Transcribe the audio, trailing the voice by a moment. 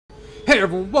Hey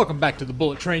everyone, welcome back to the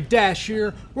Bullet Train Dash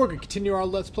here. We're going to continue our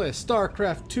Let's Play of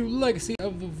StarCraft 2 Legacy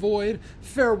of the Void.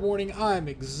 Fair warning, I'm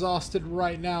exhausted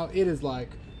right now. It is like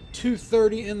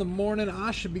 2:30 in the morning.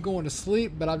 I should be going to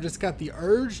sleep, but I've just got the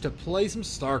urge to play some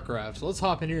StarCraft. So let's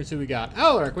hop in here and see what we got.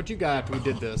 Alarak, what you got after we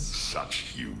did this? Such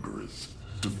hubris.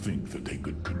 To think that they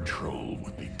could control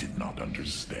what they did not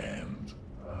understand.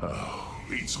 Oh,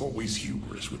 it's always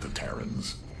hubris with the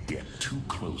Terrans. Get too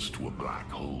close to a black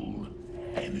hole,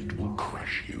 and it will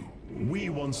crush you. We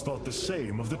once thought the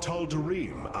same of the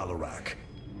Tel'Darim, Alarak.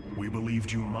 We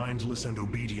believed you mindless and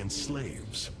obedient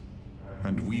slaves.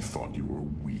 And we thought you were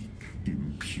weak,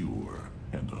 impure,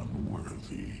 and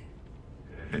unworthy.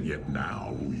 And yet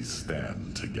now we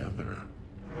stand together.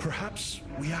 Perhaps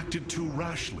we acted too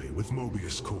rashly with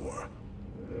Mobius Core.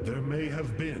 There may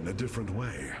have been a different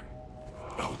way.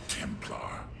 Oh,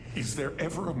 Templar, is there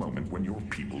ever a moment when your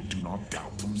people do not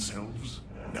doubt themselves?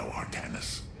 No,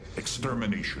 Artanis.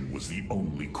 Extermination was the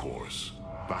only course.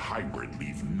 The hybrid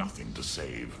leave nothing to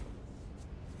save.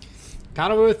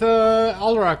 Kind of with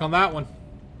Alarak on that one.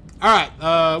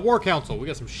 Alright, War Council. We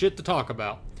got some shit to talk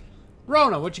about.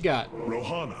 Rona, what you got?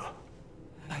 Rohana.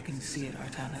 I can see it,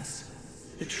 Artanis.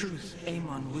 The truth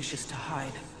Amon wishes to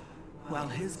hide. While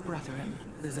his brethren,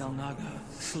 the Xel'Naga,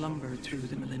 slumbered through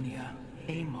the millennia,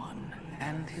 Amon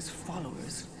and his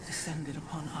followers descended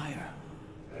upon Ire.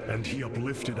 And he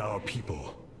uplifted our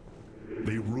people.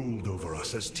 They ruled over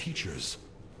us as teachers,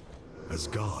 as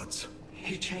gods.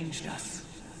 He changed us,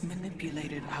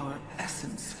 manipulated our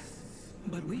essence.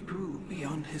 But we grew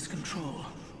beyond his control.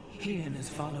 He and his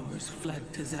followers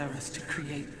fled to Xeris to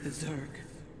create the Zerg.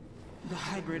 The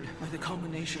hybrid are the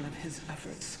culmination of his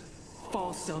efforts.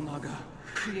 False Xel'Naga,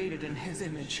 created in his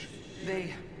image.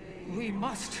 We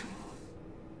must...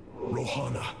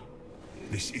 Rohana,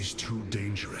 this is too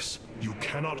dangerous. You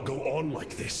cannot go on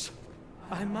like this.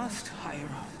 I must,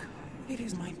 Hierarch. It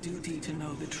is my duty to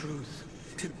know the truth,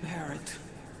 to bear it.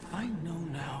 I know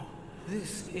now.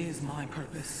 This is my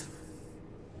purpose.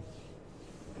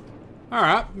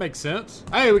 Alright, makes sense.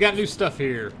 Hey, we got new stuff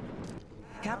here.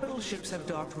 Capital ships have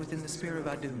docked within the Spear of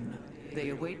Adun. They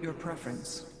await your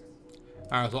preference.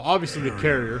 Alright, so obviously the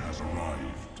carrier.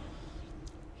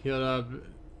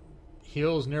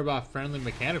 Heals nearby friendly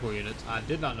mechanical units. I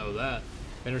did not know that.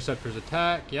 Interceptors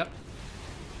attack, yep.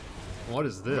 What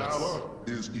is this? Valor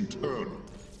is eternal.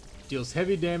 Deals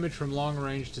heavy damage from long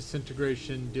range.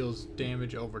 Disintegration deals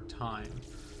damage over time.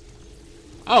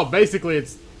 Oh, basically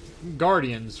it's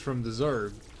Guardians from the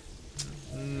Zerg.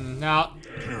 Now,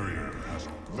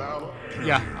 Valor.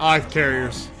 yeah, I like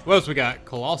carriers. What else we got? The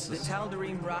Colossus.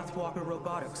 Tel'Darim Wrathwalker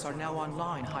robotics are now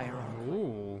online, Hierarch.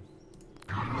 Ooh.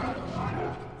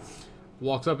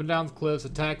 Walks up and down the cliffs,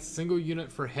 attacks a single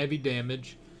unit for heavy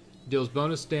damage, deals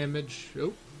bonus damage.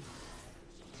 Oh.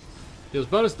 Deals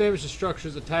bonus damage to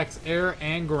structures, attacks air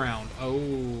and ground.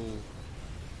 Oh.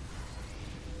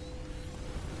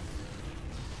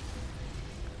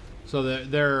 So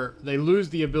they lose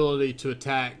the ability to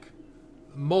attack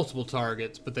multiple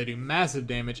targets, but they do massive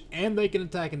damage and they can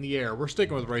attack in the air. We're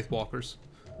sticking with Wraithwalkers.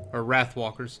 Or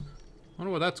Wrathwalkers. I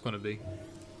wonder what that's going to be.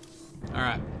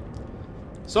 Alright.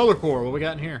 Solar Core, what we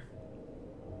got in here?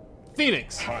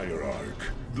 Phoenix.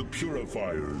 Hierarch, the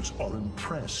Purifiers are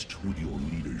impressed with your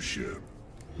leadership.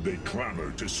 They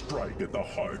clamor to strike at the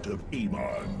heart of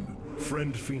Amon.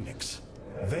 Friend Phoenix,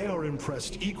 they are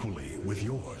impressed equally with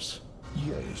yours.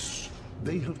 Yes,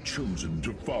 they have chosen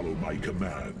to follow my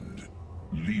command.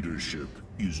 Leadership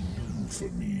is new for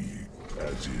me,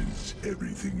 as is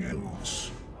everything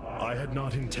else. I had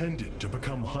not intended to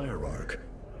become Hierarch.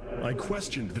 I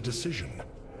questioned the decision.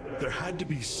 There had to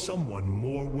be someone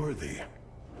more worthy.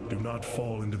 Do not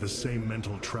fall into the same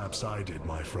mental traps I did,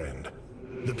 my friend.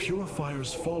 The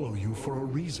Purifiers follow you for a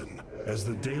reason, as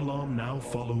the Dalam now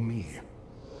follow me.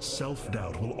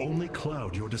 Self-doubt will only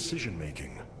cloud your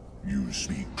decision-making. You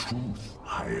speak truth,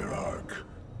 Hierarch.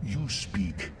 You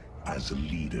speak as a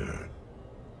leader.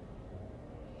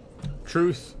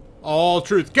 Truth. All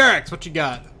truth. Garax, what you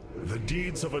got? The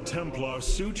deeds of a Templar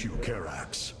suit you,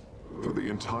 Karax. For the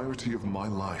entirety of my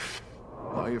life,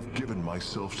 I have given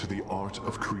myself to the art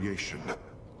of creation.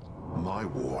 My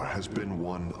war has been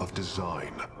one of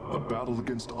design, a battle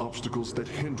against obstacles that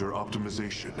hinder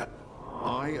optimization.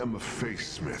 I am a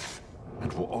faithsmith,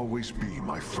 and will always be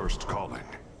my first calling.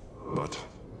 But,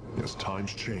 as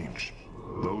times change,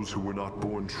 those who were not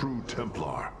born true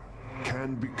Templar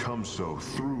can become so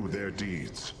through their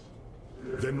deeds.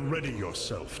 Then ready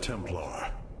yourself, Templar.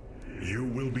 You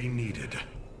will be needed.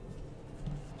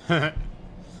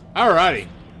 Alrighty.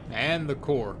 And the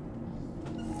core.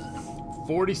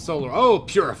 40 solar. Oh,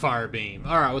 Purifier Beam.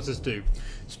 Alright, what's this do?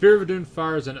 Spear of Adun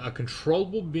fires a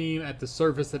controllable beam at the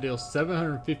surface that deals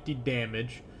 750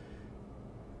 damage,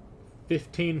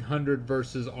 1500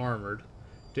 versus armored,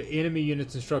 to enemy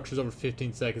units and structures over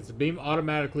 15 seconds. The beam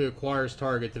automatically acquires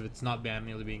targets if it's not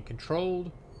manually being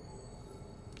controlled.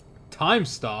 Time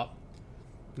stop.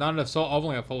 Not enough soul. I've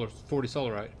only got 40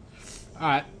 solarite.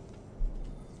 Alright.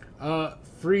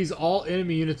 Freeze all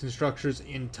enemy units and structures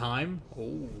in time.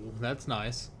 Oh, that's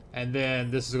nice. And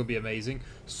then this is going to be amazing.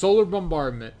 Solar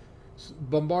bombardment.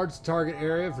 Bombards target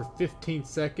area for 15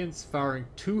 seconds, firing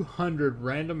 200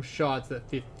 random shots that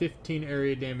 15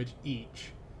 area damage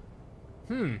each.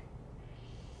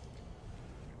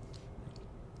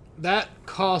 That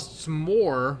costs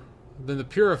more than the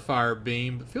purifier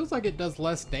beam, but feels like it does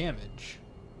less damage.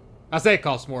 I say it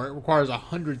costs more. It requires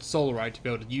 100 solarite to be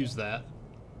able to use that.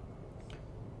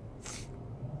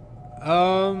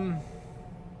 I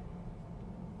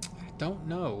don't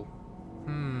know.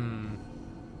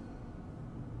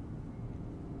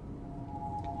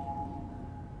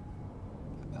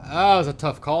 That was a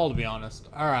tough call, to be honest.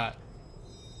 Alright.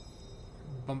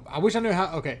 I wish I knew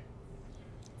how... Okay.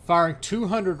 Firing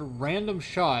 200 random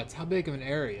shots. How big of an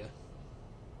area?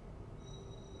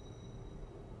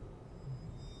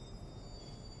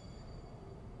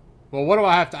 Well, what do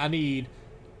I have to... I need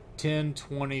 10,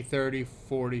 20, 30,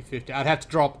 40, 50. I'd have to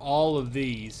drop all of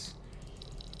these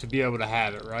to be able to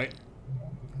have it, right?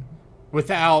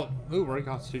 Without... Ooh,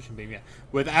 Reconstitution Beam, yeah.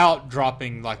 Without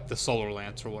dropping, like, the Solar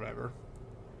Lance or whatever.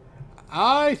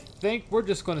 I think we're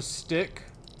just going to stick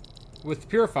with the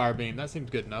Purifier Beam. That seems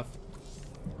good enough.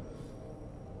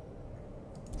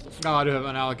 Oh, I do have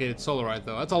unallocated Solarite,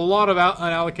 though. That's a lot of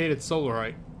unallocated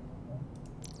Solarite.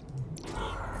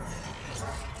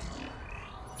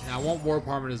 Now, I want Warp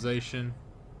Harmonization.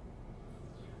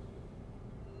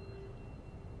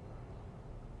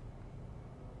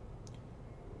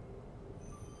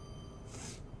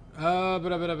 Yeah,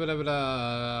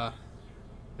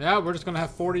 we're just going to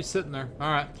have 40 sitting there.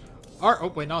 Alright.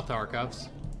 Oh, wait, not the archives.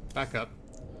 Back up.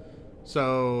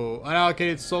 So,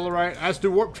 unallocated Solarite. I have to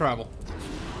do Warp Travel.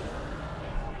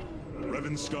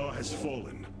 Revanskar has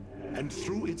fallen, and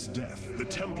through its death, the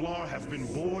Templar have been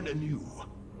born anew.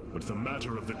 But the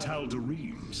matter of the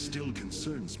Tel'Darim still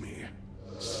concerns me.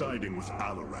 Siding with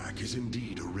Alarak is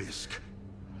indeed a risk.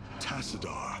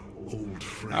 Tassadar, old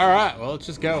friend. Alright, well, let's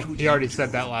just go. He already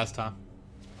said that last time.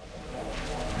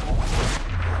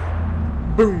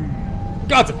 Boom!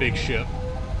 That's a big ship.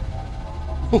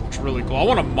 Looks really cool. I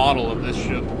want a model of this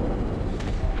ship.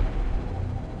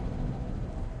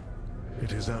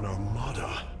 It is an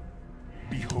armada.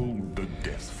 Behold the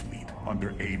Death Fleet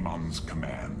under Amon's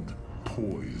command,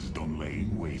 poised on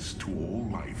laying waste to all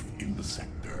life in the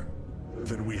sector.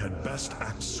 Then we had best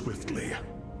act swiftly.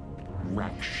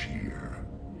 Rakshir.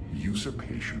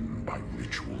 Usurpation by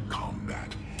ritual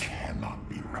combat cannot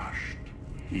be rushed.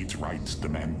 Its rites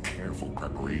demand careful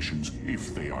preparations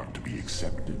if they are to be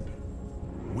accepted.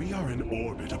 We are in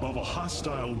orbit above a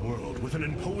hostile world with an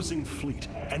imposing fleet,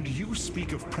 and you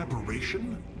speak of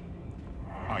preparation?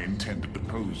 I intend to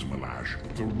depose Malash,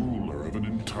 the ruler of an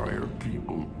entire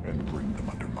people, and bring them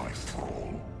under my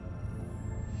thrall.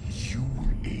 You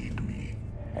will aid me,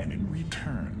 and in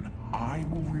return, I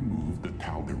will remove the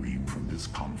Tel'Darim from this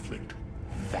conflict.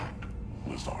 That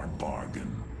was our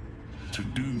bargain. To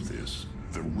do this,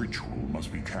 the ritual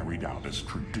must be carried out as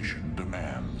tradition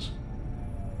demands.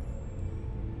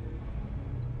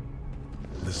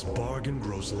 This bargain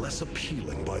grows less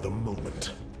appealing by the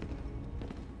moment.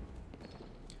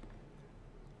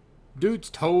 Dude's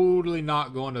totally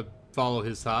not going to follow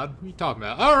his side. What are you talking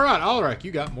about? Alright, Alarak,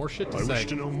 you got more shit to I say. wish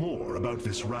to know more about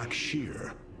this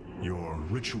Rakshir, your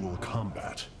ritual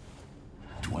combat.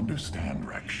 To understand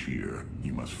Rakshir,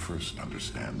 you must first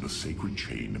understand the sacred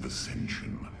chain of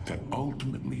ascension that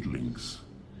ultimately links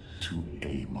to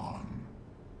Amon.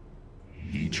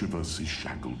 Each of us is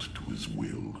shackled to his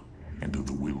will, and to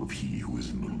the will of he who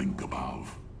is in the link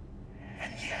above.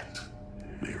 And yet,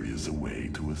 there is a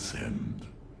way to ascend.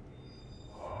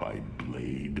 By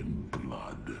blade and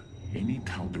blood, any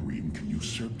Tel'Darim can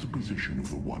usurp the position of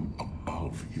the one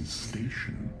above his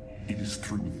station. It is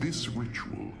through this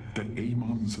ritual that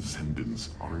Amon's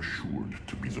ascendants are assured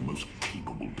to be the most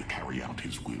capable to carry out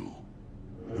his will.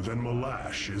 Then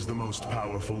Malash is the most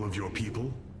powerful of your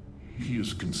people? He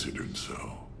is considered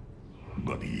so,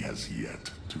 but he has yet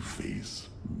to face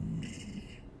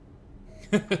me.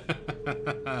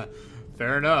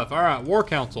 Fair enough. Alright, War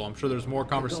Council. I'm sure there's more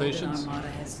conversations. The Golden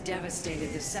Armada has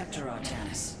devastated the sector,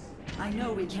 Artanis. I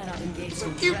know we cannot engage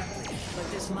them directly, but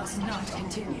this must not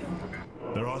continue.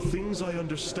 There are things I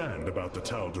understand about the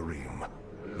Tel'Darim.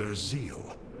 Their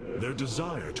zeal, Their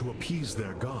desire to appease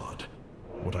their god.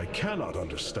 What I cannot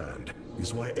understand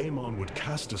is why Amon would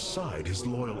cast aside his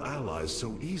loyal allies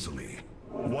so easily.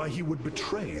 Why he would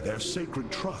betray their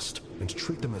sacred trust and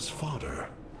treat them as fodder.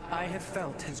 I have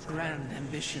felt his grand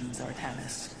ambitions,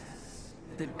 Artanis.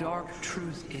 The dark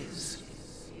truth is,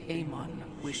 Amon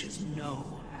wishes no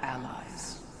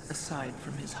allies, aside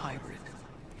from his hybrid.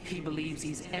 He believes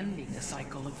he's ending a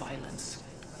cycle of violence,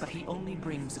 but he only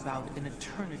brings about an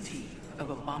eternity of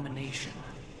abomination.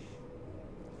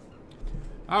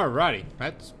 Alrighty,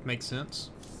 that makes sense.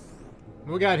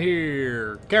 What we got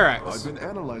here? Karax. I've been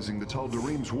analyzing the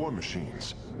Tel'Darim's war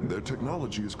machines. Their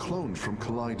technology is cloned from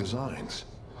Kalai designs.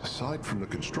 Aside from the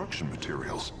construction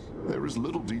materials, there is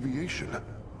little deviation.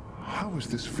 How is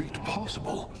this feat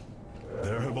possible?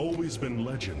 There have always been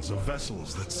legends of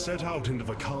vessels that set out into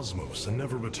the cosmos and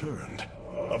never returned.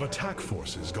 Of attack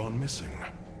forces gone missing.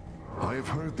 I have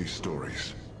heard these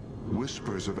stories.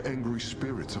 Whispers of angry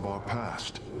spirits of our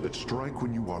past that strike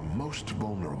when you are most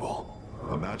vulnerable.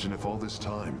 Imagine if all this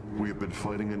time we have been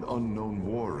fighting an unknown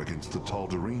war against the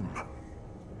Tel'Darim.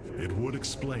 It would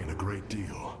explain a great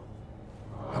deal.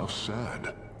 How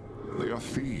sad. They are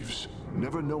thieves,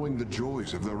 never knowing the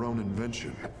joys of their own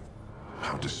invention.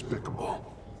 How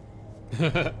despicable.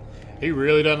 He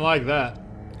really doesn't like that.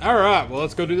 Alright, well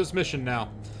let's go do this mission now.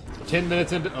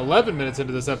 11 minutes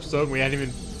into this episode, and we hadn't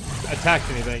even attacked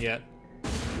anything yet.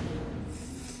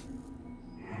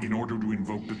 In order to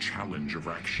invoke the challenge of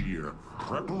Rakshir,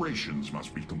 preparations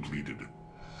must be completed,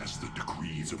 as the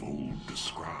decrees of old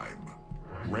describe.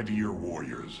 Ready your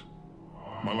warriors.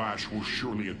 Malash will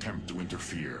surely attempt to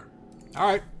interfere.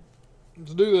 Alright,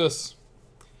 let's do this.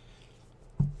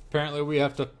 Apparently we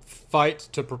have to fight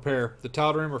to prepare. The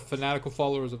Tel'Darim are fanatical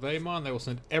followers of Amon. They will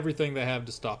send everything they have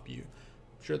to stop you.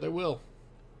 I'm sure they will.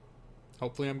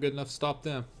 Hopefully I'm good enough to stop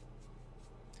them.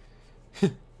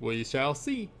 We shall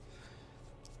see.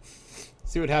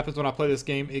 See what happens when I play this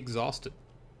game exhausted.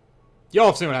 Y'all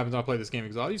have seen what happens when I play this game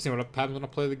exhausted. You've seen what happens when I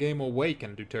play the game awake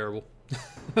and do terrible.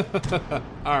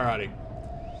 Alrighty.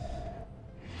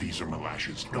 These are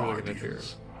Malash's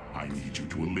guardians. I need you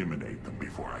to eliminate them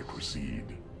before I proceed.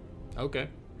 Okay.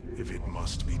 If it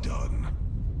must be done.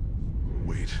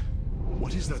 Wait,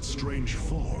 what is that strange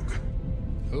fog?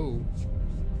 Oh.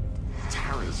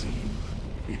 Terrazine.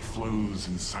 It flows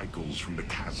in cycles from the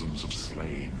chasms of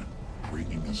slain,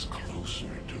 bringing us closer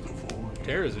to the void.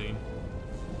 Terrazine.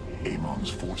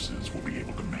 Amon's forces will be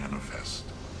able to manifest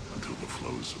until the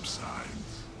flow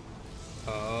subsides.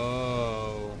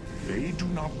 Oh. They do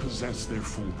not possess their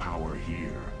full power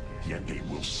here, yet they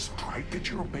will strike at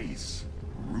your base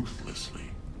ruthlessly.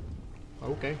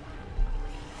 Okay.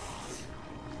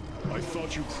 I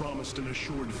thought you promised an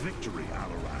assured victory,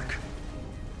 Alarak.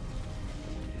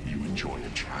 You enjoy a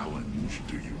challenge,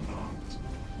 do you not?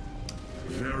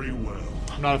 Very well.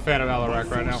 I'm not a fan of Alarak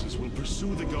right now. Our forces will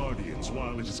pursue the Guardians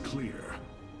while it is clear.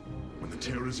 When the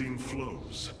Terrazine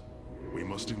flows, we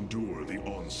must endure the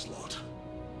onslaught.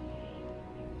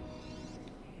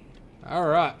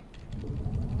 Alright.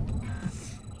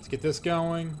 Let's get this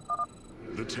going.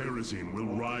 The Terrazine will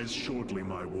rise shortly,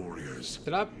 my warriors.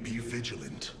 Did I? Be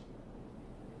vigilant.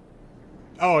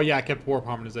 Oh yeah, I kept warp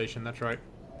harmonization, that's right.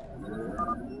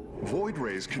 Void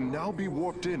rays can now be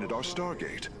warped in at our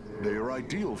Stargate. They are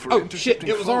ideal for Oh shit,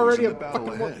 it was already a battle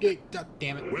fucking warp ahead. gate. God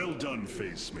damn it. Well done,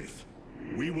 Phase Smith.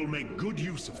 We will make good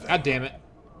use of that. God damn it.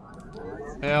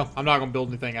 Well, I'm not gonna build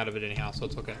anything out of it anyhow, so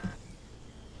it's okay.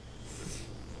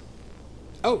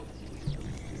 Oh!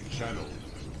 Channel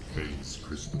phase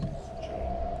crystal.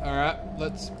 Alright,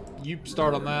 you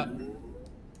start on that.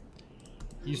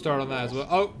 You start on that as well.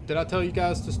 Oh, did I tell you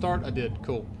guys to start? I did,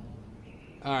 cool.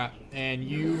 Alright, and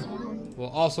you will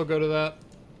also go to that.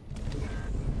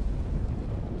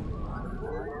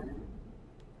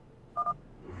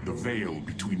 The veil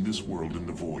between this world and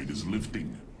the void is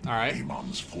lifting. Alright.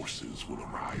 Amon's forces will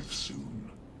arrive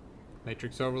soon.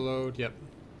 Matrix overload, yep.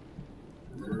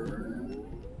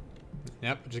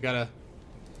 Yep, just gotta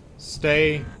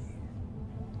stay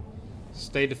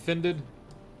defended.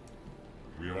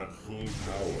 We are at full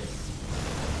power.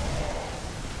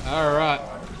 Alright.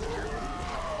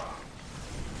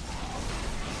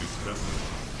 This message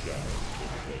shall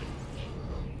obey.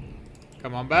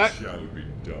 Come on back. Shall be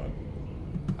done.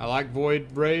 I like void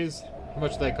rays. How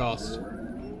much do they cost?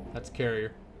 That's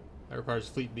carrier. That requires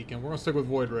fleet beacon. We're gonna stick with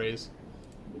void rays.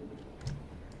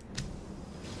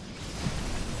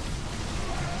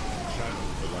 Channel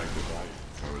the light device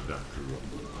or adapter room.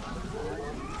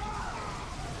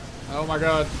 Oh my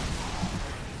god.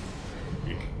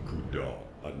 Ikuda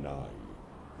Anai.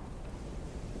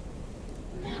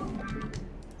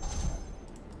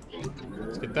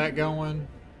 Let's get that going.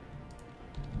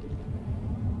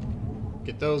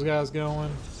 Get those guys going.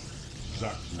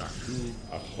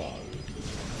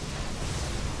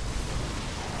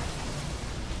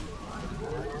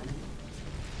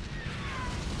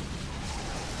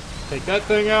 Take that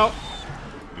thing out.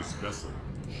 This vessel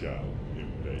shall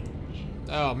impinge.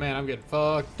 Oh man, I'm getting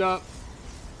fucked up.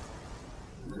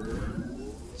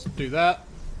 Let's do that.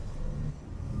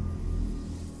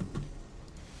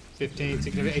 15,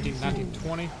 16, 18, 19,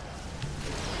 20.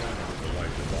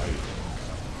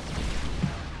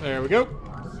 There we go.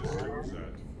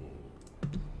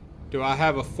 Do I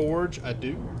have a forge? I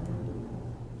do.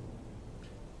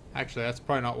 Actually, that's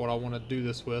probably not what I want to do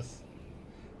this with.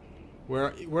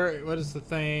 What is the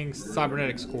thing?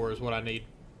 Cybernetics core is what I need.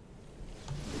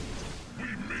 We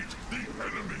meet the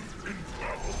enemy in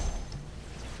battle.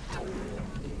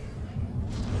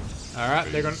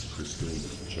 Alright, they're gonna...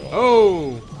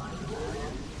 Oh!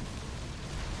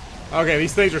 Okay,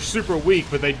 these things are super weak,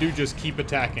 but they do just keep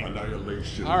attacking.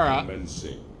 Annihilation Alright.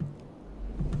 commencing.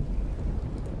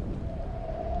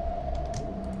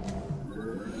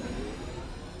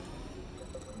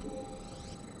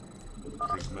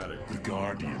 The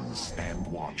Guardians stand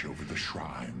watch over the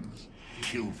shrines.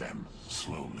 Kill them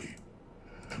slowly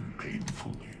and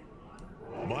painfully.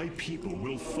 My people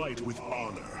will fight with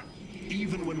honor,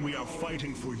 even when we are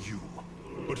fighting for you.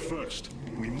 But first,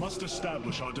 we must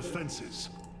establish our defenses.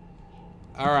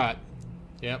 Alright.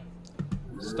 Yep.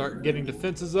 Start getting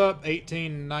defenses up.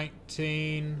 18,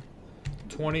 19,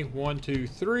 20, 1, 2,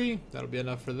 3. That'll be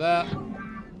enough for that.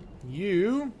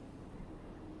 You...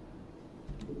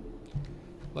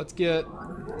 Let's get...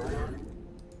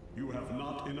 You have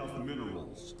not enough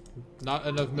minerals. Not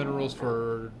enough minerals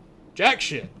for jack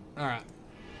shit. Alright.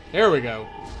 There we go.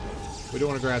 We don't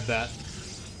want to grab that.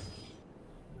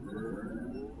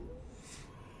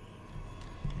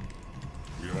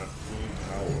 You have full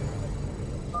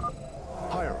power.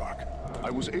 Hierarch, I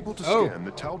was able to scan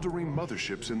the Tel'Darim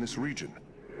motherships in this region.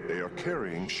 They are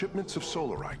carrying shipments of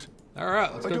solarite.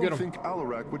 Alright, let's I go don't get them. think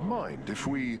Alarak would mind if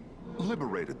we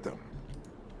liberated them.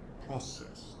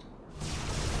 Processed.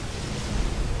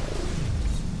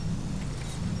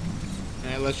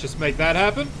 And let's just make that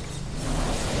happen.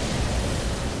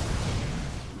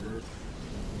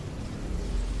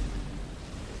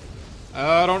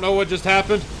 I don't know what just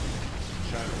happened.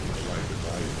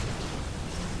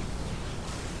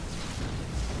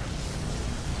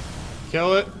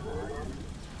 Kill it.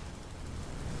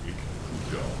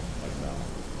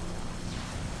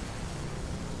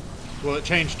 Will it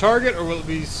change target, or will it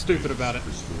be stupid about it?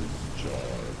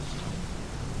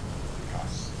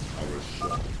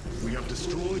 We have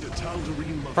destroyed a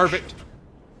Tel'Darim mothership. Perfect.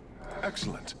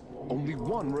 Excellent. Only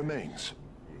one remains.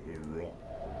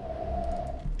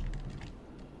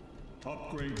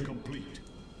 Upgrade complete.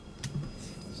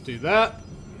 Let's do that.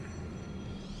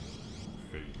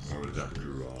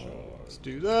 Let's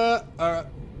do that. Alright.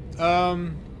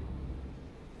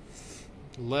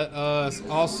 Let us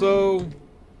also...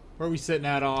 Where are we sitting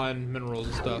at on minerals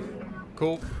and stuff?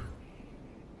 Cool.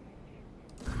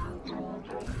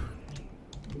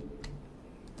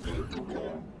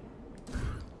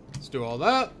 Let's do all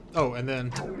that. Oh, and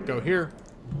then go here.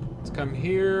 Let's come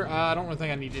here. I don't really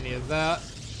think I need any of that.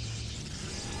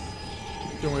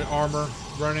 Doing armor,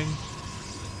 running.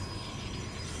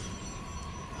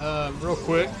 Real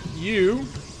quick, you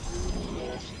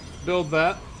build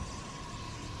that.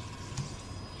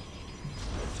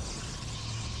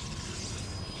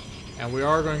 And we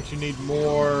are going to need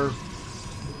more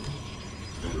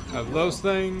of those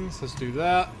things. Let's do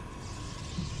that.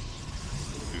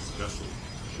 This vessel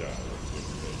shall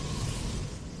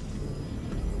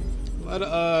Let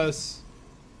us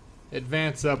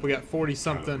advance up. We got 40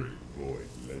 something. void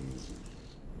lens.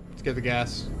 Let's get the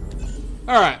gas.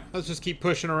 Alright, let's just keep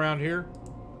pushing around here.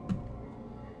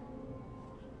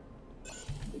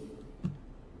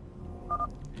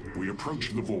 We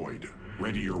approach the void.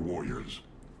 Ready your warriors.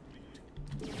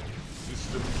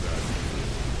 System value.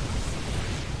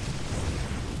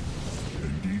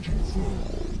 Engaging foe.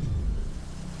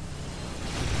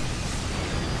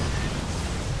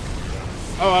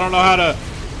 Oh, I don't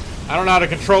know how to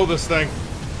control this thing.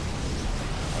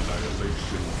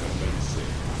 Annihilation commencing.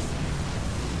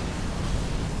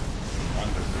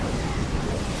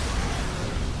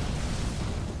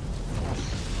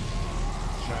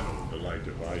 Channel the light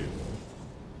of Iowa.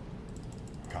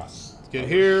 Cast. Let's get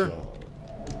here.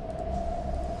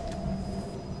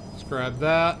 Let's grab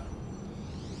that.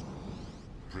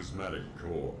 Prismatic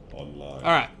core online.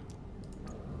 Alright.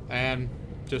 And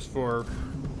just for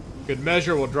good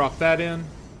measure, we'll drop that in.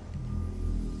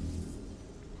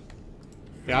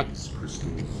 Yeah.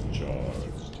 Crystals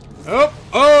charged.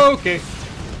 Oh, okay.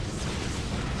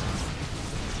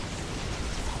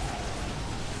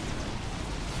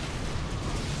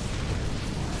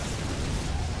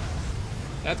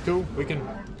 That's cool. We can.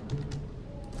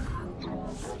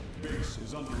 Base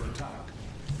is under attack.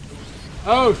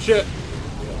 Oh shit.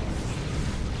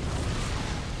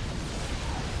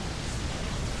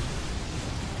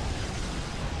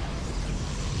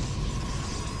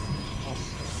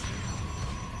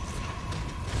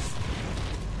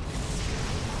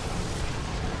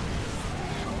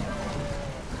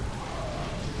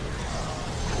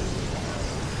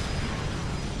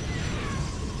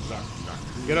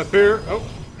 Get up here. Oh.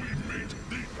 We meet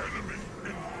the enemy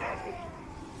in battle.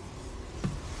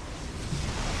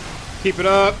 Keep it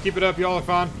up. Keep it up. Y'all are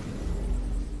fine.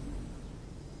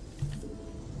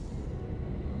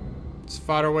 Let's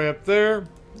fight our way up there.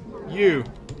 You.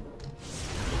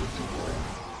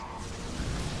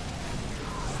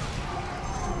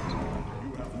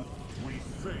 We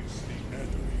face the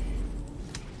enemy.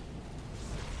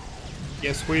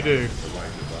 Yes, we do.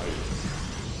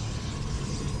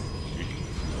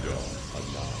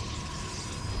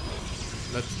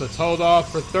 Let's hold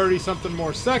off for 30-something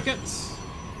more seconds.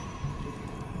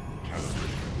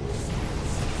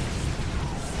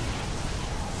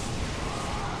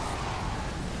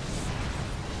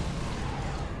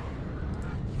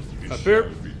 Up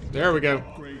here. There we go.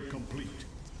 Upgrade complete.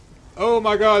 Oh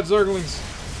my god, Zerglings.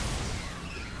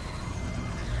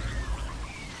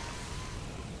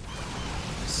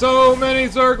 So many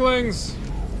Zerglings.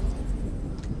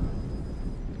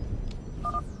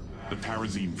 The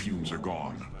Tarazine fumes are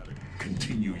gone.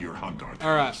 Continue your hunt, Artemis.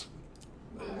 Alright.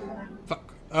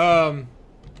 Fuck.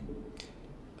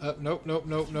 Nope.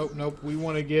 We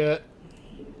want to get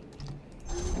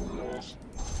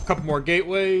a couple more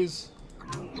gateways.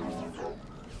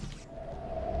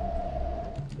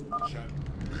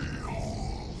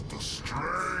 Behold the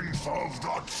strength of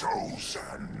the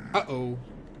chosen. Uh-oh.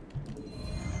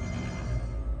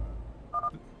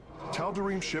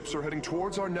 Tel'Darim ships are heading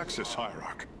towards our nexus,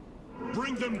 Alarak.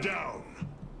 Bring them down.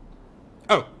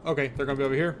 Oh, okay. They're gonna be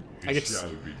over here. I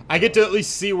get to at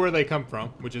least see where they come from,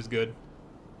 which is good.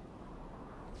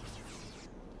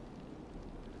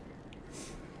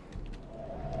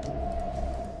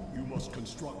 You must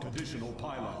construct additional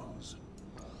pylons.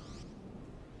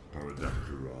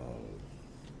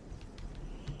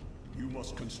 You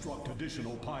must construct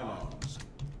additional pylons.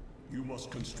 You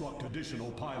must construct additional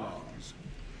pylons.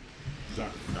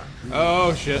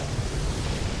 Oh shit.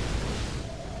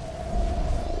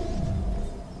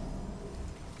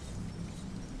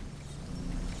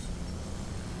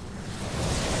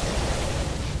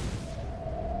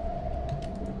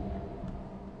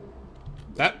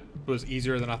 That was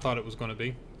easier than I thought it was going to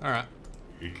be. All right.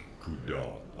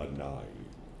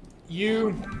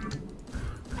 You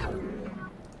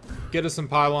get us some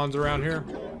pylons around here.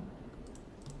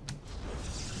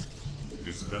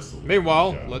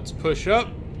 Meanwhile, let's push up.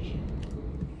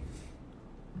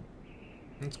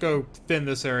 Let's go thin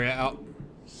this area out.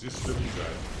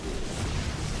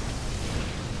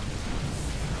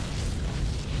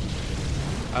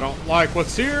 I don't like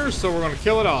what's here, so we're going to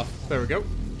kill it off. There we go.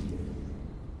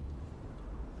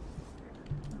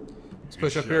 Let's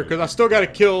push up here, because I still got to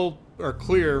kill or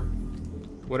clear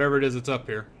whatever it is that's up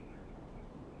here.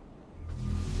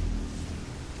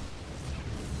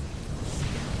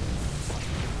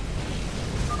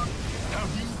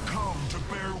 Have you come to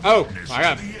bear Oh, witness I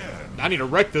got. to the end? I need to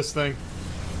wreck this thing.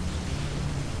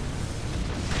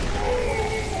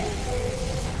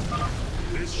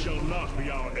 This shall not be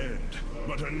our end,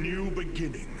 but a new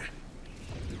beginning.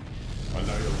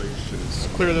 Annihilation. Let's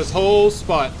clear this whole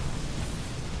spot.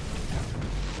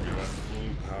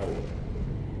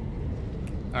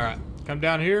 All right, come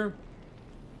down here.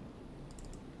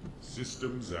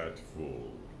 Systems at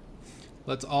full.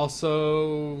 Let's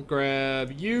also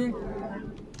grab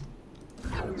you.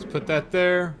 Let's put that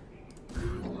there.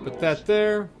 Put that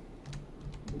there.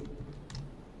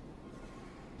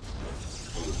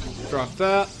 Drop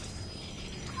that.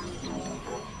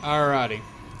 Alrighty.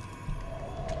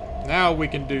 Now we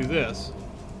can do this.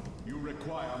 You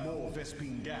require more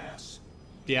Vespine gas.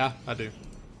 Yeah, I do.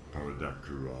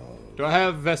 Do I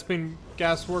have Vespine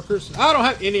gas workers? I don't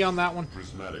have any on that one.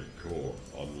 Prismatic core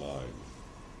online.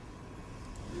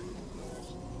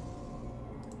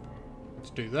 Let's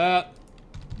do that.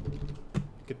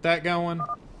 Get that going.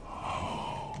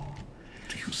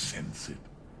 Do you sense it?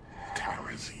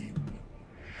 Tarazine.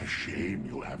 A shame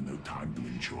you'll have no time to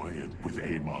enjoy it with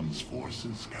Amon's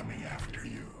forces coming after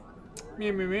you.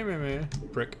 Me.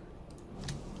 Prick.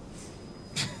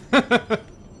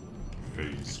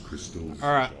 Phase crystals.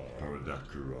 All right.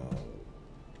 Paradakura.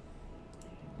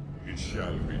 It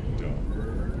shall be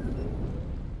done.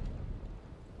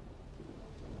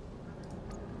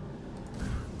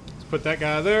 Let's put that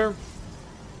guy there.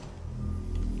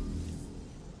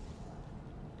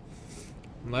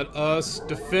 Let us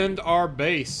defend our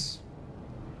base.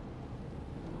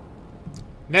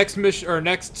 Next mission or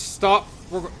next stop.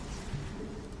 We're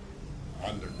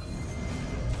Under.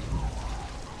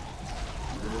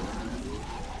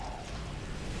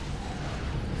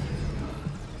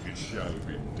 It shall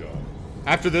be done.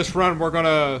 after this run, we're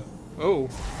gonna. Oh,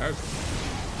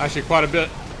 actually, quite a bit.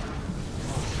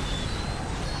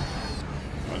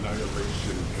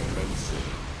 Annihilation commencing.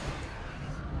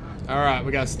 All right,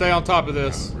 we gotta stay on top of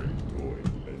this.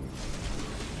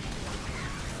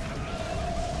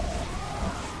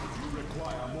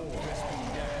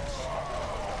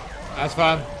 That's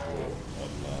fine.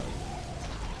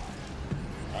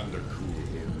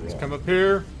 Let's come up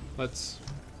here. Let's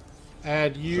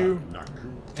add you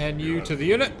and you to the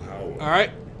unit.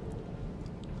 Alright.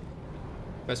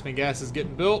 Investment gas is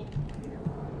getting built.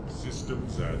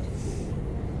 Systems at full.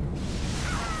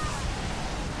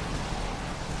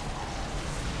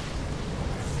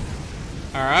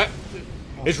 Alright.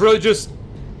 It's really just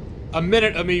a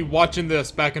minute of me watching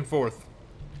this back and forth.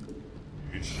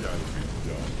 It shall be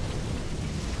done.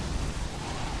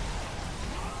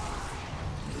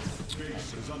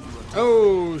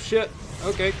 Oh, shit.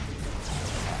 Okay.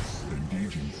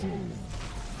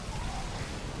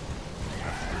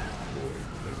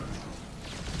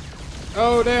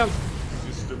 Oh, damn.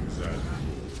 Systems at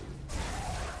full.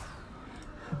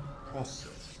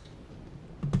 Processed.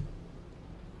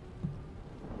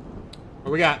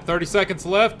 What we got? 30 seconds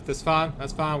left. That's fine.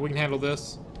 That's fine. We can handle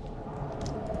this.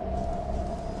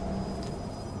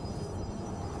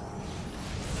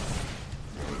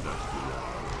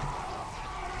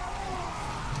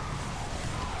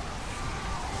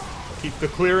 Keep the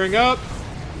clearing up.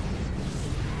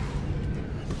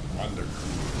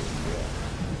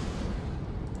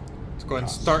 Let's go ahead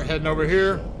and start heading over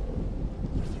here.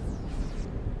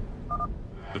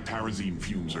 The Terrazine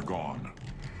fumes are gone.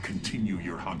 Continue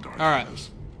your hunt, Artemis. Alright.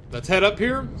 Let's head up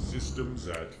here. Systems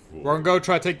at full. We're gonna go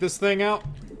try to take this thing out.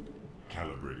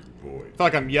 Calibrating void. I feel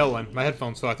like I'm yelling. My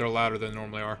headphones feel like they're louder than they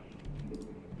normally are.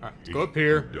 Alright, let's go up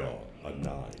here.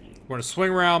 We're gonna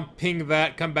swing around, ping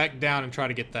that, come back down, and try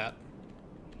to get that.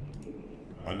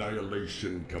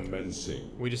 Annihilation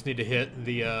commencing. We just need to hit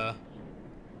the,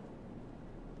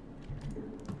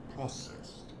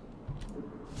 Processed.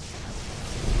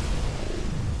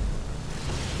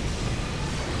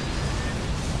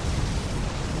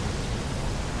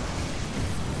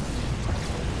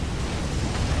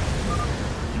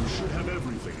 You should have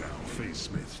everything now, Phase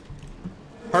Smith.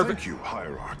 Perfect. Thank you,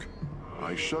 Hierarch.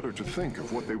 I shudder to think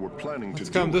of what they were planning Let's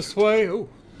to do. come this way. Ooh.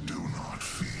 Do not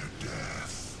fear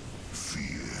death.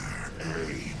 Fear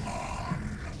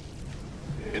Amon.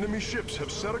 Enemy ships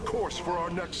have set a course for our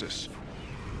nexus.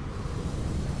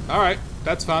 Alright,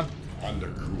 that's fine.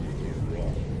 Undercooled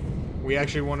rock. We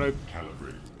actually want to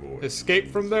Calibrating void.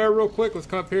 escape from there real quick. Let's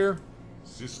come up here.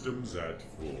 Systems at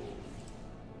full.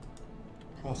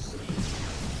 Processed.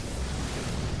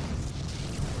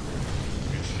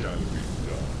 It shall be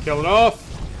done. Kill it off.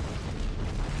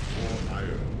 For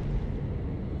iron.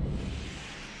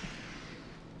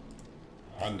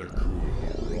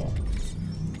 Undercooled rock.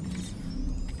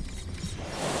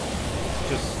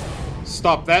 Just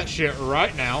stop that shit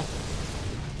right now.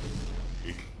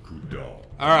 Ikuda.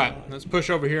 Alright, let's push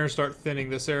over here and start thinning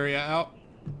this area out.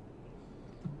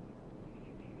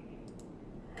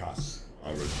 Kas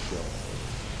Arashah.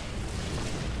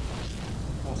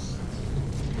 Processed.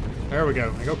 There we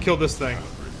go. Now go kill this thing.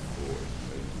 Calibrating void.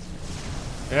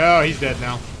 Yeah, he's dead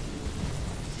now.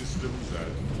 Systems at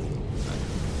full.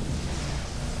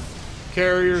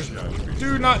 Carriers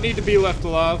do not need to be left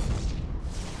alive.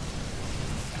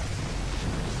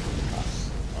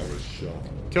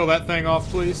 Arashah. Kill that thing off,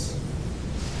 please.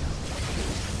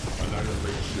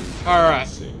 Annihilation. Alright.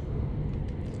 commencing.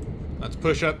 Let's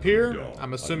push up here.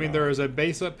 I'm assuming there is a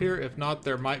base up here. If not,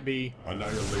 there might be.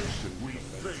 Annihilation. We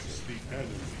face the enemy.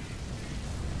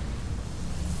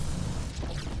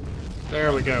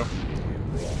 There we go.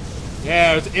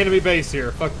 Yeah, there's an enemy base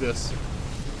here. Fuck this.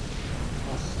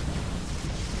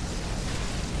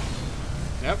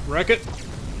 Yep, wreck it.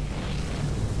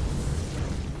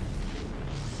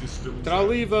 Systems Did I at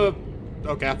leave a...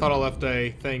 Okay, I thought I left a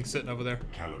thing sitting over there.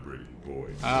 calibrating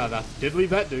void. Ah, that did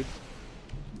leave that dude.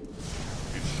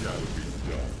 It shall be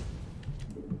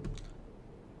done.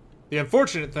 The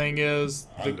unfortunate thing is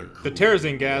the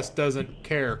Terrazine gas doesn't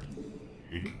care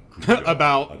Ikuda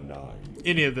about Anai.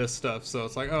 any of this stuff. So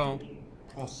it's like, oh.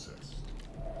 Processed.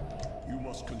 You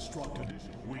must construct it.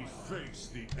 We face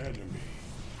the enemy.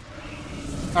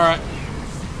 All right.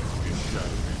 It shall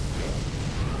be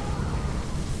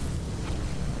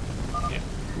done. Yeah.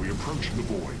 We approach the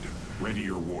void. Ready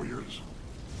your warriors.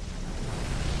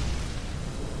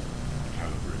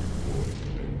 Calibrating void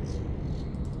lenses.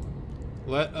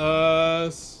 Let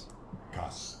us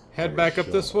head back up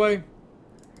this way.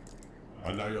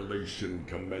 Annihilation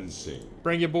commencing.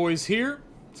 Bring your boys here.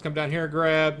 Let's come down here and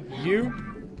grab you.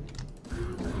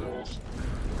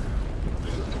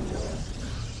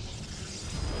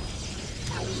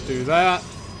 Let's do that.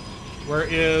 Where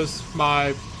is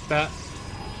my... that?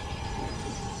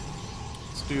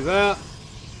 Let's do that.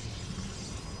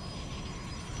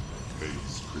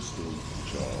 Base crystal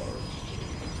charged.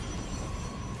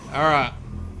 Alright.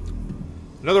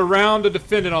 Another round of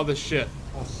defending all this shit.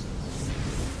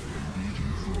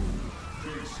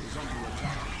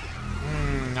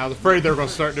 I was afraid they were going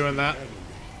to start doing that.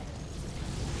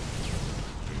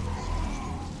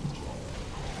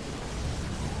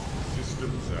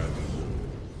 Systems at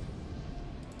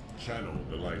channel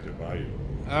the light of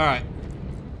iron. Alright.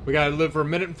 We gotta live for a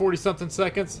minute and 40 something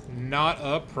seconds. Not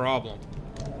a problem.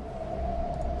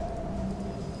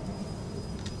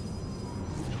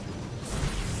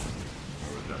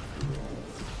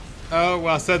 Oh,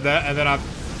 well, I said that, and then I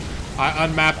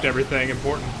unmapped everything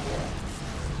important.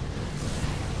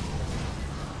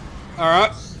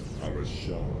 Alright.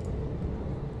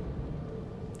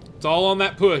 It's all on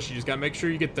that push. You just gotta make sure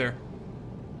you get there.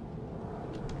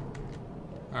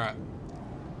 Alright.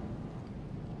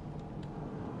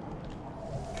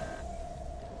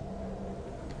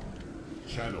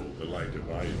 Channel the light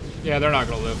of iron. Yeah, they're not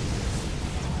gonna live.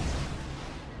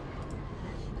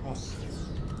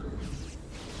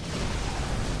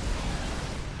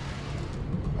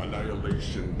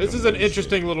 Annihilation. This is an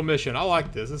interesting little mission. I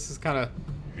like this. This is kind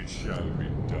It shall be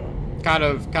done.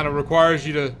 of requires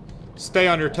you to stay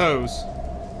on your toes.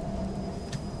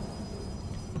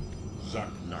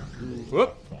 Zaknaku.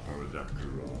 Whoop.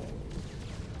 Paradakura.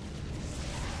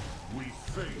 We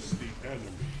face the enemy.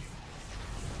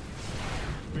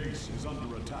 Base is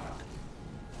under attack.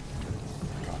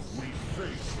 We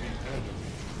face the enemy.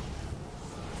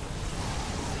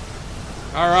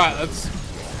 Alright, let's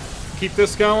keep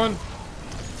this going.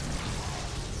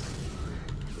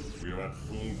 We are at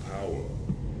full power.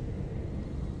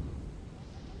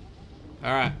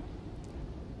 Alright.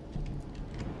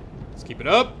 Let's keep it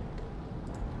up.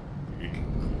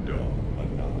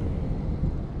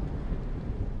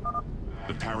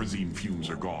 The Terrazine fumes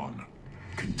are gone.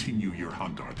 Continue your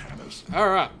hunt, Artanis.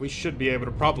 Alright, we should be able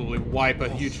to probably wipe a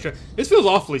huge chunk. This feels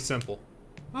awfully simple.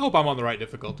 I hope I'm on the right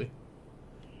difficulty.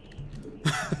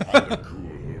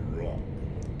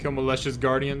 Kill malicious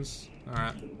guardians.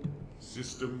 Alright.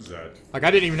 Systems at Like,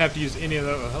 I didn't even have to use any of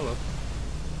those. Oh, hello.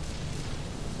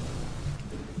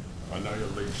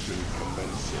 annihilation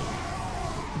commencing.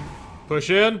 Push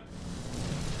in.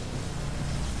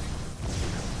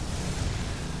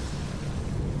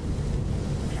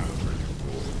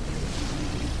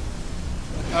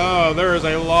 Oh, there is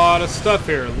a lot of stuff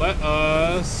here. Let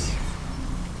us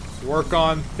work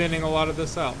on thinning a lot of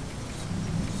this out.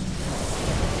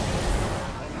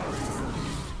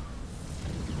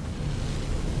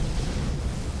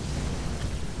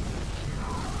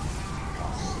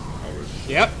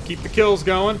 Yep, keep the kills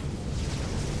going.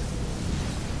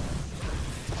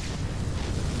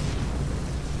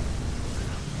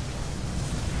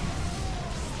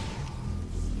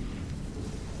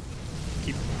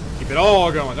 Keep it all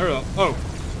going. There we go. Oh.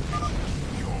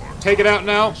 Take it out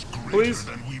now, please.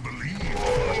 We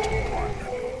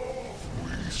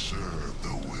serve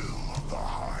the will of the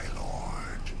High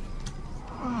Lord.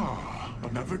 Ah,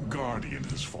 another guardian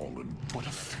has fallen. What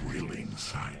a thrilling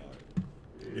sight.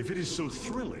 If it is so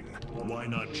thrilling, why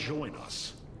not join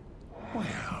us?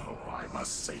 Well, I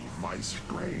must save my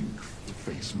strength to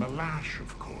face Malash,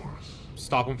 of course.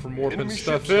 Stop him from warping Enemy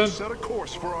stuff ships have in. set a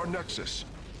course for our nexus.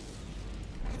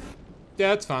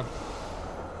 Yeah, it's fine.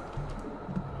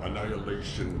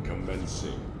 Annihilation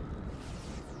commencing.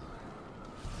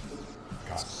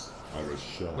 Cast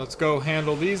Arashah. Let's go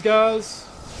handle these guys.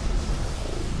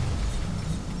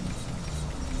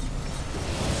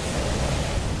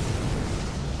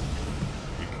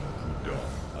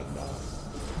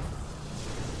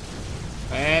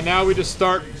 And now we just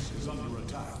start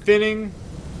thinning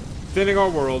our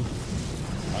world.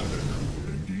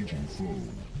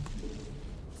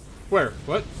 Where?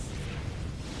 What?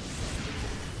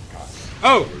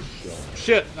 Oh!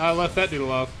 Shit, I left that dude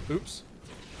alive. Oops.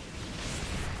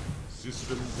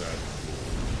 Systems at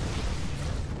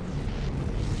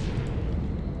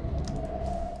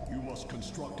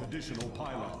construct additional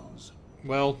pylons.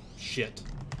 Well, shit.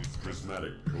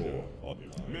 Prismatic core.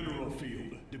 Mineral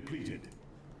field depleted.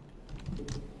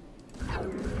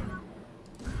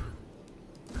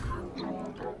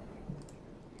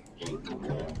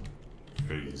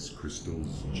 Phase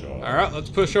crystals charged. Alright, let's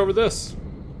push over this.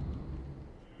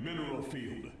 Mineral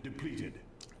field depleted.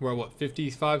 We're at what,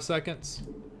 55 seconds?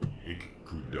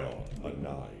 Ikuda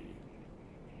Anai.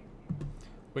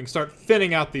 We can start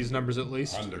thinning out these numbers at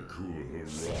least. Undercool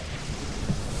Hurrah.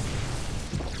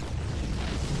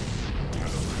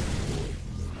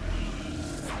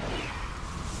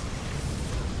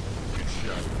 It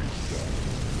shall be done.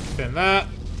 Thin that.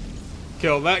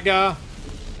 Kill that guy.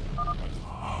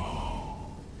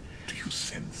 Do you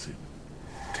sense it?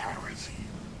 Terrazine.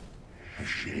 A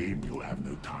shame you'll have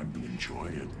no time to enjoy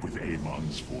it with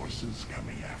Amon's forces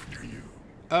coming after you.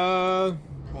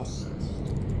 Processed.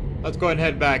 Let's go ahead and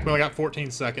head back. We only got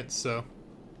 14 seconds, so.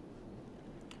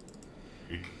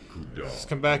 Ikuda Let's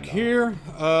come back here.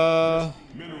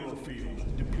 Mineral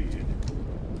field depleted.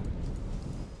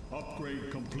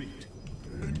 Upgrade complete.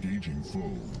 Engaging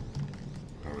foe.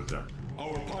 Paradak.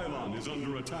 Our pylon is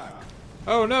under attack.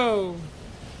 Oh no!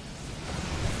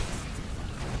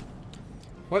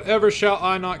 Whatever shall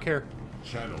I not care.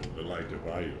 Channel the light of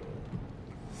Io.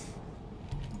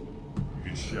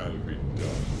 It shall be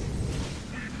done.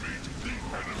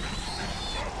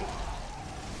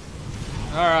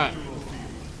 Alright.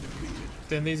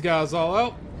 Thin these guys all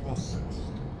out. Processed.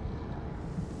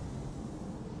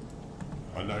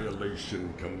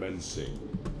 Annihilation commencing.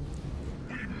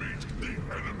 We meet the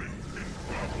enemy in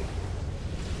battle.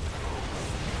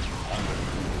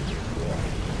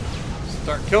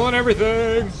 Start killing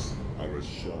everything.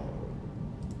 Arashar.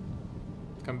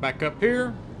 Come back up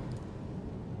here.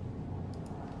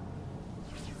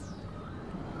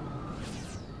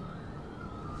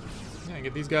 Yeah,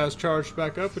 get these guys charged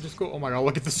back up, which is cool. Oh my god,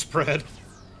 look at the spread.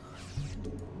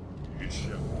 It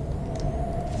shall.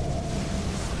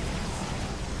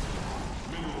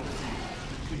 Mineral field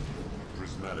depleted.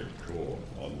 Prismatic core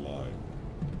online.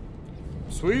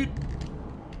 Sweet.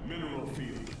 Mineral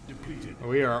field depleted.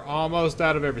 We are almost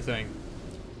out of everything.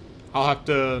 I'll have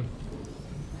to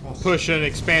push an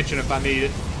expansion if I need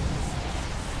it.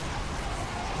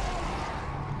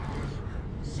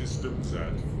 Systems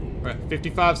at full. We're at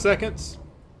 55 seconds.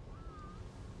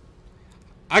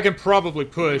 I can probably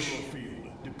push. Field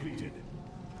depleted.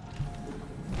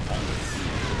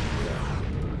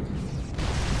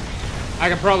 I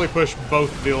can probably push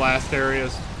both of the last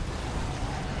areas.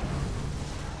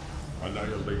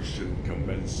 Annihilation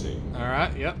commencing.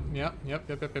 Alright, yep.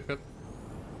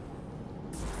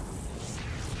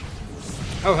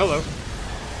 Oh, hello.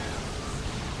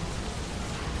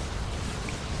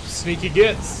 Sneaky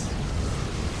gets.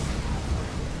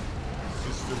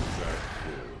 Systems at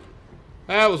full.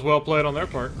 That was well played on their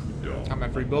part. Done. I'm gonna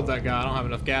have to rebuild that guy. I don't have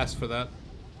enough gas for that.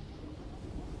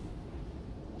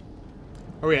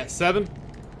 Are we at 7?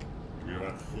 We are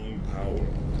at full power.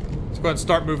 Let's go ahead and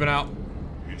start moving out.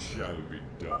 It shall be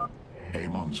done.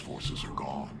 Amon's forces are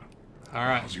gone.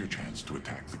 Alright. Now's your chance to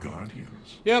attack the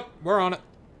Guardians. Yep, we're on it.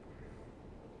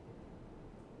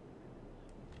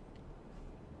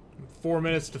 4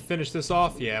 minutes to finish this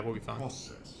off? Yeah, we'll be fine.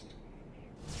 Processed.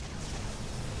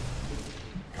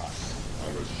 Cast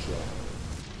Arashar.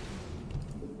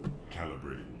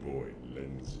 Calibrating void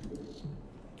lenses.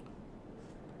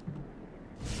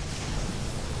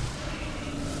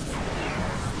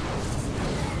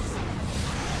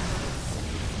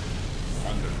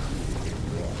 Undercooling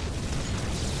rock.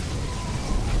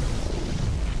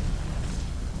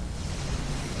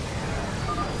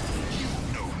 You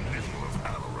know little of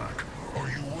Alarak, or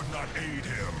you would not aid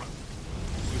him.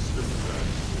 Systems at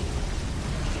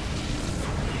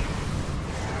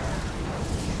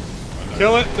full.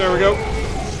 Kill it. There we go.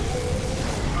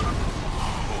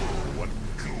 What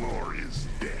glorious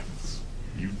deaths.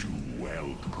 You do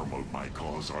well to promote my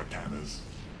cause, Artanis.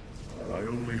 I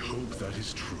only hope that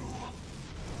is true.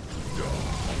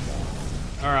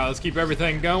 Alright, let's keep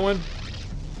everything going.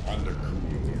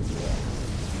 Undercooling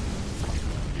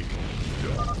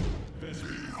rock.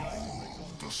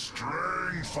 Behold the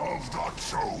strength of the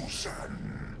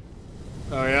Chosen.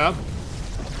 Oh, yeah?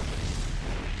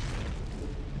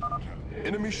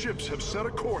 Enemy ships have set a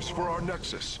course for our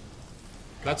nexus.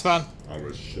 That's fine.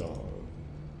 Arashar.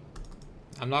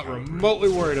 I'm not remotely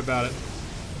worried about it.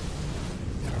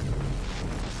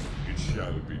 It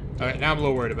shall be done. Alright, now I'm a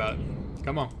little worried about it.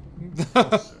 Come on.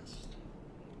 Processed.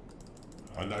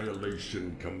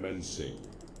 Annihilation commencing.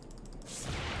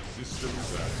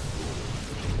 Systems at full.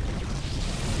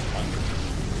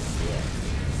 Undercooling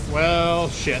rock. Well,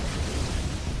 shit.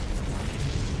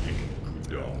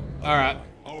 Alright.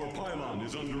 Our pylon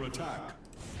is under attack.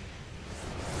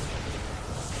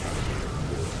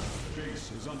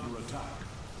 Base is under attack.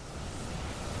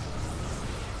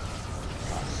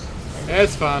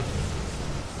 It's fine.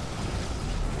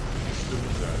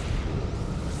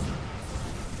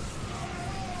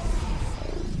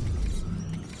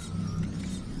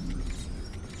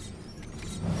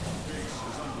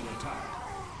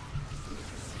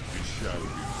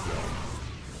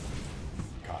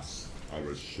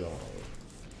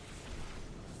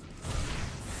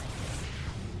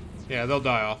 Yeah, they'll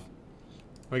die off.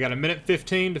 We got a minute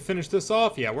 15 to finish this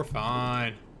off. Yeah, we're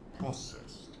fine.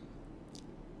 Processed.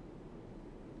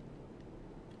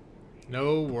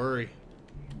 No worry.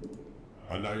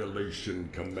 Annihilation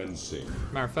commencing.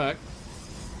 Matter of fact,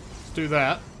 let's do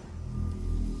that.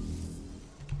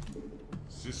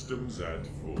 Systems at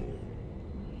full.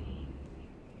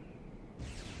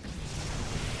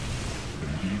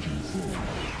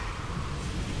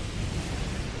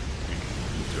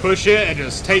 Push it and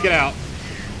just take it out.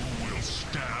 You will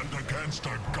stand against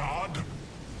a god?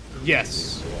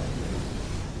 Yes.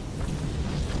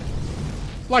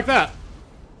 Like that.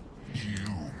 You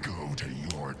go to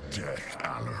your death,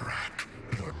 Alarak.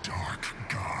 The Dark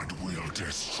God will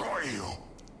destroy you.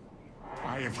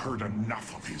 I have heard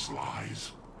enough of his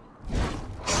lies.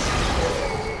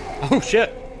 Oh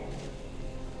shit.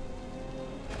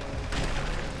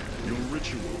 Your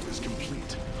ritual is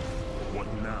complete. What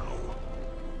now?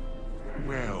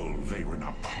 Well, they were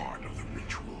not part of the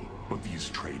ritual, but these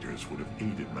traitors would have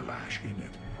aided Malash in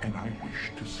it, and I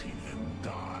wish to see them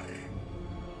die.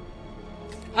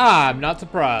 I'm not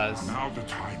surprised. Now the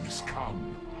time has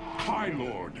come. High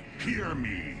Lord, hear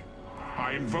me.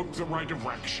 I invoke the right of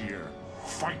Rakshir.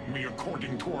 Fight me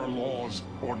according to our laws,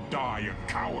 or die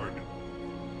a coward.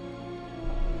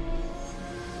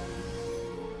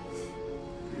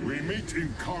 We meet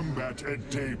in combat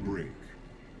at daybreak.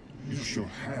 You shall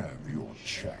have your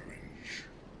challenge.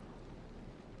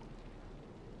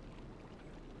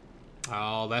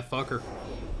 Oh, that fucker.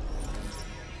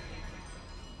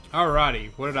 Alrighty,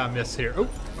 what did I miss here?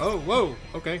 Oh, whoa,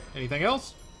 okay. Anything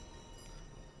else?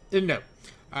 No.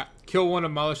 Alright, kill one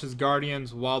of Malish's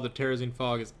guardians while the Terrazine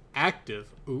fog is active.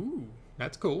 Ooh,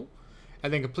 that's cool.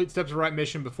 And then complete steps of right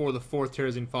mission before the 4th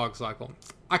Terrazine fog cycle.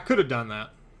 I could have done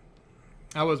that.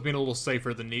 I was being a little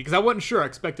safer than needed, because I wasn't sure. I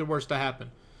expected worse to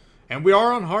happen. And we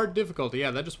are on hard difficulty.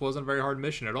 Yeah, that just wasn't a very hard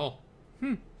mission at all.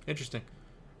 Interesting.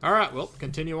 Alright, well,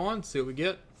 continue on, see what we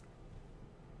get.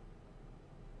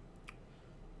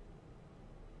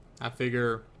 I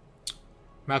figure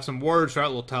I have some words for that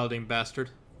little Tel'Darim bastard.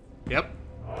 Yep.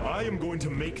 I am going to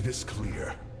make this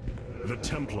clear. The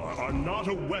Templar are not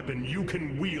a weapon you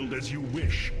can wield as you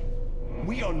wish.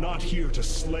 We are not here to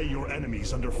slay your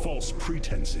enemies under false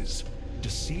pretenses.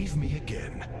 Deceive me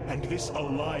again, and this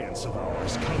alliance of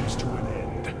ours comes to an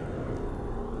end.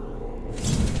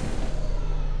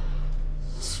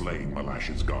 Slaying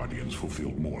Malash's guardians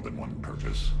fulfilled more than one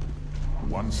purpose.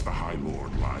 Once the High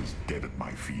Lord lies dead at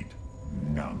my feet,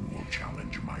 none will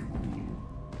challenge my rule.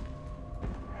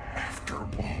 After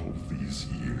all these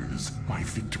years, my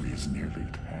victory is nearly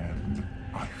at hand.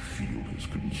 I feel his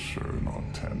concern,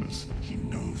 Artanis. He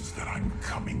knows that I'm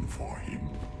coming for him.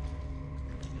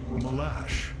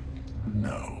 Malash.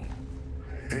 No.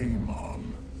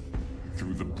 Amon.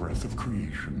 Through the breath of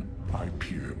creation, I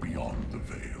peer beyond the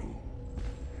veil.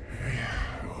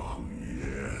 Oh,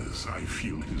 yes, I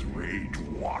feel his rage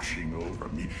washing over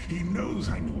me. He knows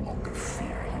I no longer fear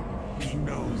him. He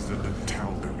knows that the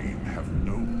Tel'Darim have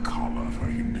no collar for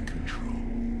him to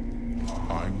control.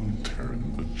 I will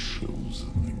turn the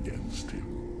Chosen against him.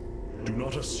 Do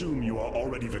not assume you are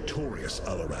already victorious,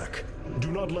 Alarak.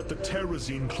 Do not let the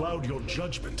Terrazine cloud your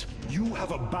judgment. You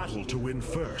have a battle to win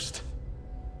first.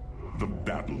 The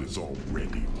battle is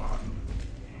already won.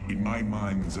 In my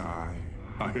mind's eye,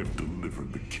 I have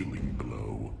delivered the killing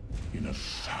blow in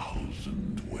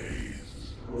 1,000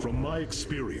 ways. From my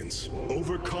experience,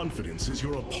 overconfidence is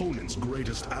your opponent's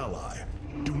greatest ally.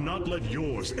 Do not let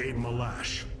yours aid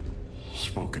Malash.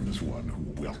 Spoken as one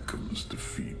who welcomes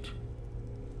defeat.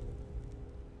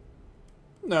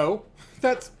 No,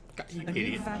 that's... You A new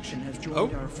idiot. faction has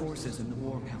joined our forces in the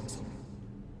War Council.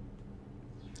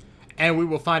 And we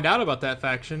will find out about that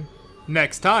faction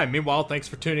next time. Meanwhile, thanks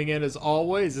for tuning in as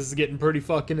always. This is getting pretty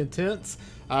fucking intense.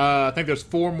 I think there's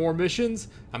 4 more missions.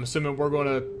 I'm assuming we're going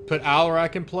to put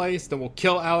Alarak in place, then we'll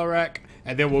kill Alarak,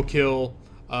 and then we'll kill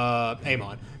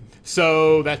Amon.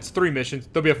 So that's 3 missions.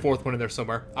 There'll be a 4th one in there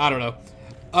somewhere. I don't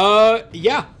know.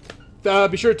 Yeah.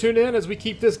 Be sure to tune in as we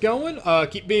keep this going.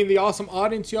 Keep being the awesome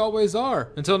audience you always are.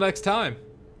 Until next time,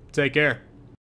 take care.